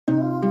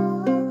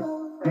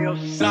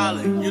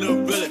Solid, you the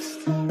realest.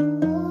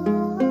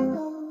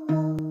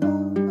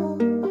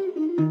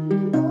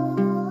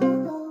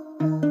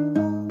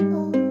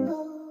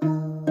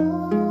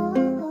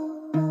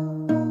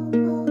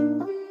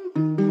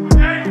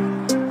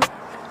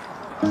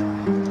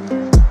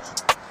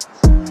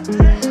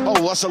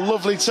 Oh, that's a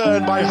lovely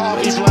turn by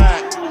Harvey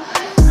Blair.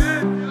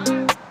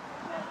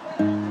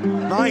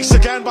 Nice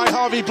again by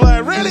Harvey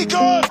Blair, really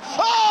good!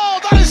 Oh,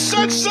 that is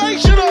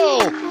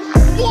sensational!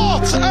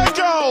 What a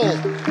goal!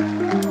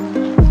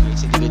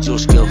 Great individual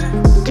skill.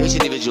 Great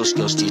individual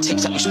skill, Steve.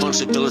 Takes that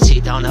responsibility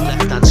down that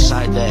left-hand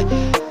side there.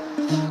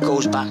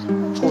 Goes back,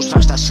 goes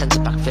past that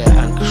centre-back there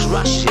and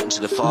crashes it into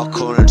the far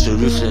corner into the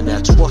roof of the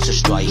net. What a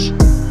strike.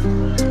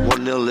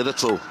 1-0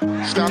 Liverpool.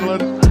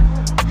 Scanlon.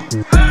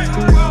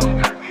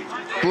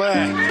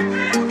 Blair.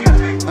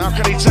 How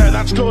can he turn?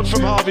 That's good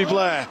from Harvey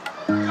Blair.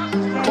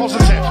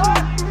 Positive.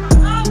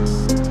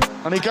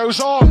 And he goes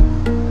on.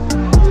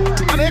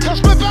 And here comes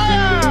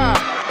Blair!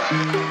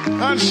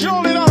 And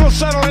surely that'll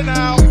settle it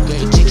now.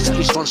 He takes that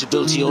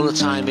responsibility all the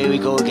time. Here we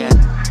go again.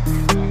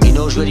 He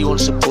knows where he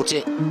wants to put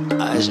it.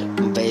 As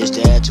Bayer's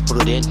there to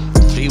put it in.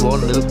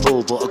 3-1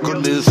 Liverpool, but a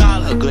good move,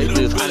 a great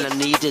move,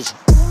 and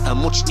a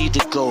much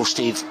needed goal,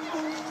 Steve,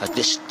 at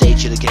this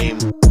stage of the game.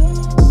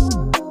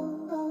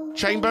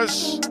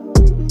 Chambers.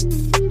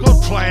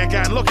 Good play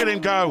again. Look at him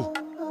go.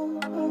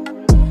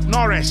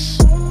 Norris.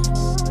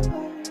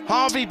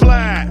 Harvey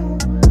Blair.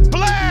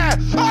 Blair!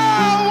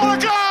 Oh, what a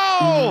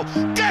goal!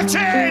 Get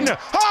in!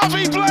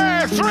 Harvey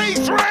Blair,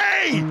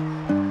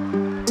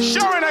 3-3!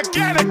 Showing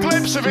again a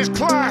glimpse of his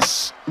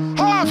class.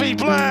 Harvey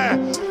Blair,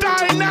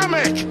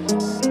 dynamic!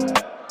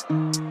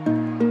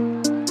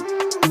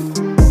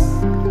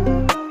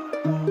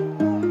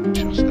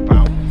 Just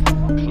about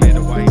cleared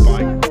away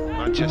by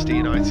Manchester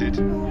United.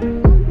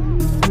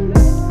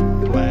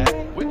 Blair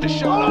with the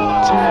shot. Oh,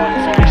 that's a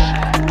fine finish.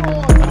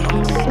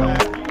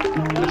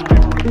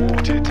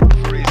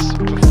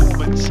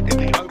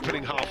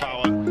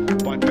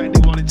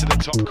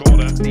 Top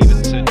corner,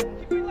 Stevenson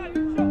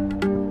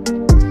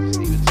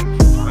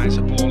fires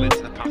a ball into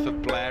the path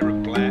of Blair,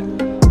 and Blair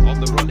on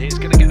the run. He's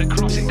going to get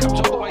across. It comes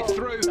all the way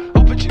through.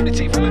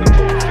 Opportunity for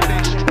Liverpool,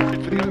 finished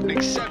for the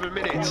opening 7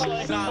 minutes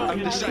of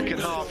the second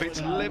half. It's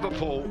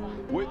Liverpool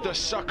with the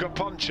sucker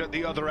punch at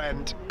the other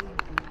end.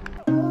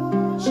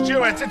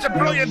 Stewart, it's a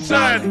brilliant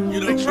turn.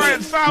 They try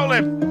and foul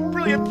him.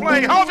 Brilliant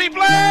play. Harvey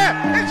Blair,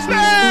 it's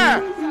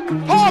there.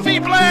 Harvey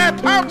Blair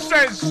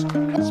pounces.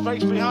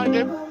 Space behind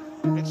him.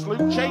 It's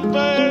Luke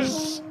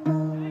Chambers.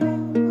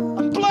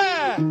 And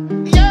Blair!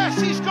 Yes,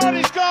 he's got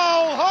his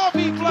goal!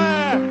 Harvey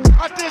Blair!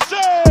 A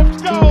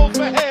deserved goal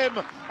for him!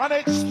 And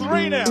it's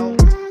 3-0.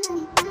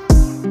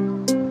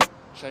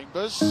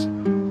 Chambers.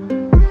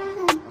 And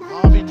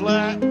Harvey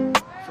Blair.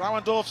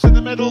 Frauendorf's in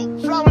the middle.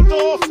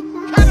 Frauendorf!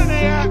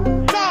 Cannoneer!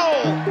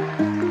 Goal!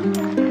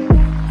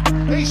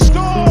 He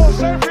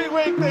scores every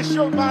week, this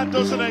young man,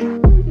 doesn't he?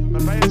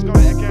 Mabea's got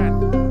it again.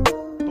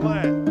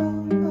 Blair.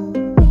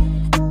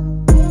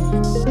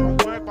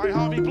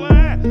 Harvey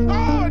Blair,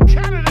 oh, and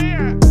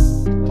Cannoneer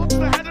puts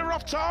the header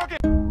off target.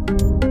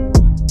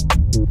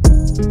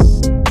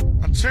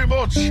 And too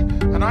much,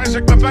 and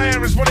Isaac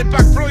Mabea has won it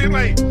back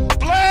brilliantly.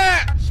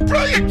 Blair,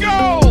 brilliant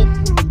goal!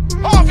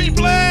 Harvey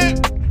Blair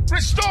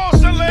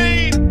restores the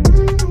lead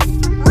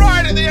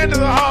right at the end of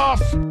the half.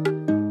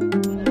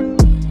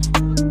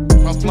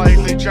 Well played,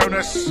 Lee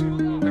Jonas,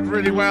 did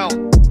really well.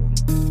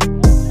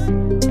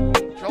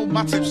 Joel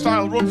Matip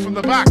style run from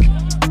the back.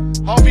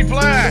 Harvey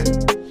Blair.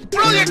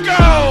 Brilliant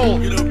goal!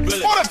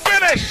 What a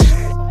finish!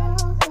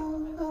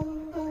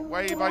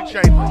 Away by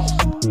Chambers.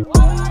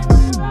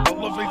 A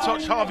lovely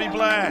touch, Harvey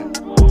Blair.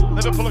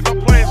 Liverpool have got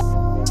players.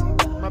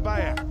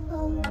 Mabea.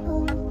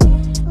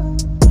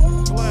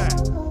 Blair.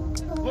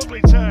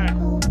 Lovely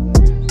turn.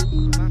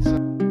 That's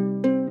it.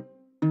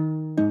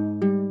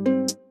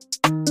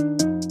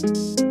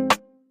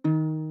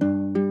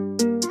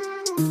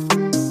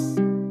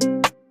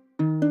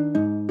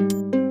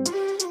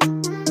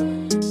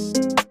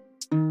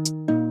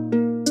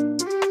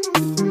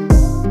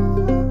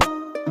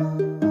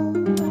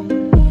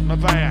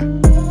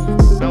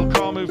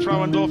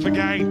 Frauendorf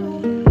again.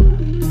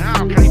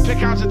 Now, can he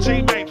pick out a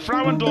teammate?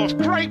 Frauendorf,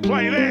 great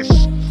play this.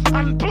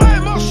 And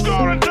Blair must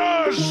score and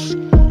does.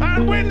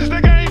 And wins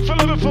the game for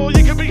Liverpool.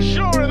 You can be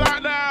sure of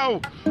that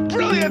now.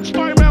 Brilliant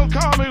by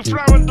Melkamu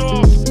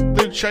Frauendorf.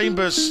 Luke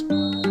Chambers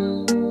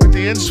with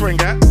the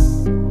in-swinger.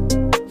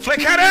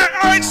 Flick header.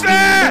 Oh, it's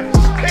there.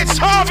 It's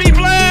Harvey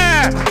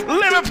Blair.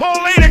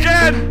 Liverpool lead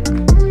again.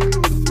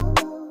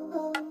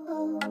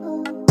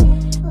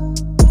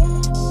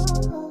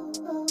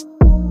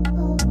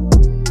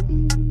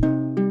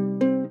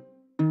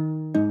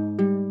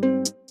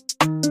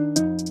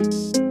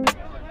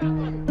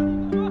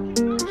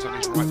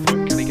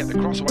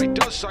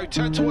 So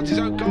turned towards his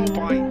own goal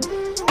by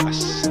a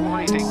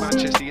sliding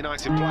Manchester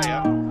United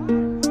player.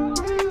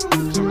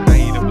 So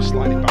that was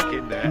sliding back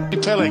in there.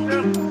 Pilling.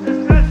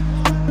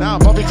 Now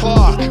Bobby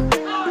Clark.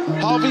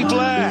 Harvey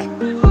Blair.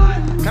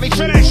 Can he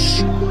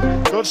finish?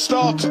 Good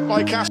stop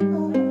by Cass.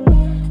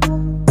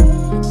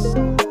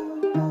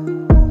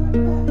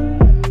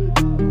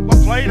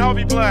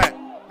 Harvey Blair.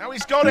 Now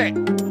he's got it.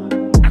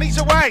 And he's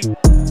away.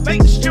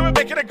 Leighton Stewart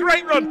making a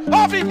great run.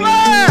 Harvey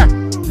Blair!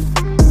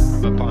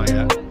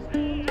 Mabaya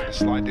going to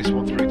slide this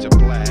one through to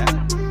Blair.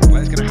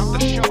 Blair's going to have the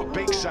shot.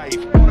 Big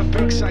save. What a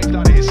big save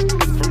that is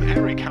from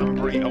Eric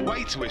Hambry.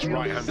 Away to his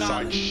right-hand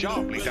side.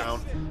 Sharply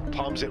down.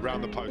 Palms it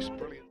round the post.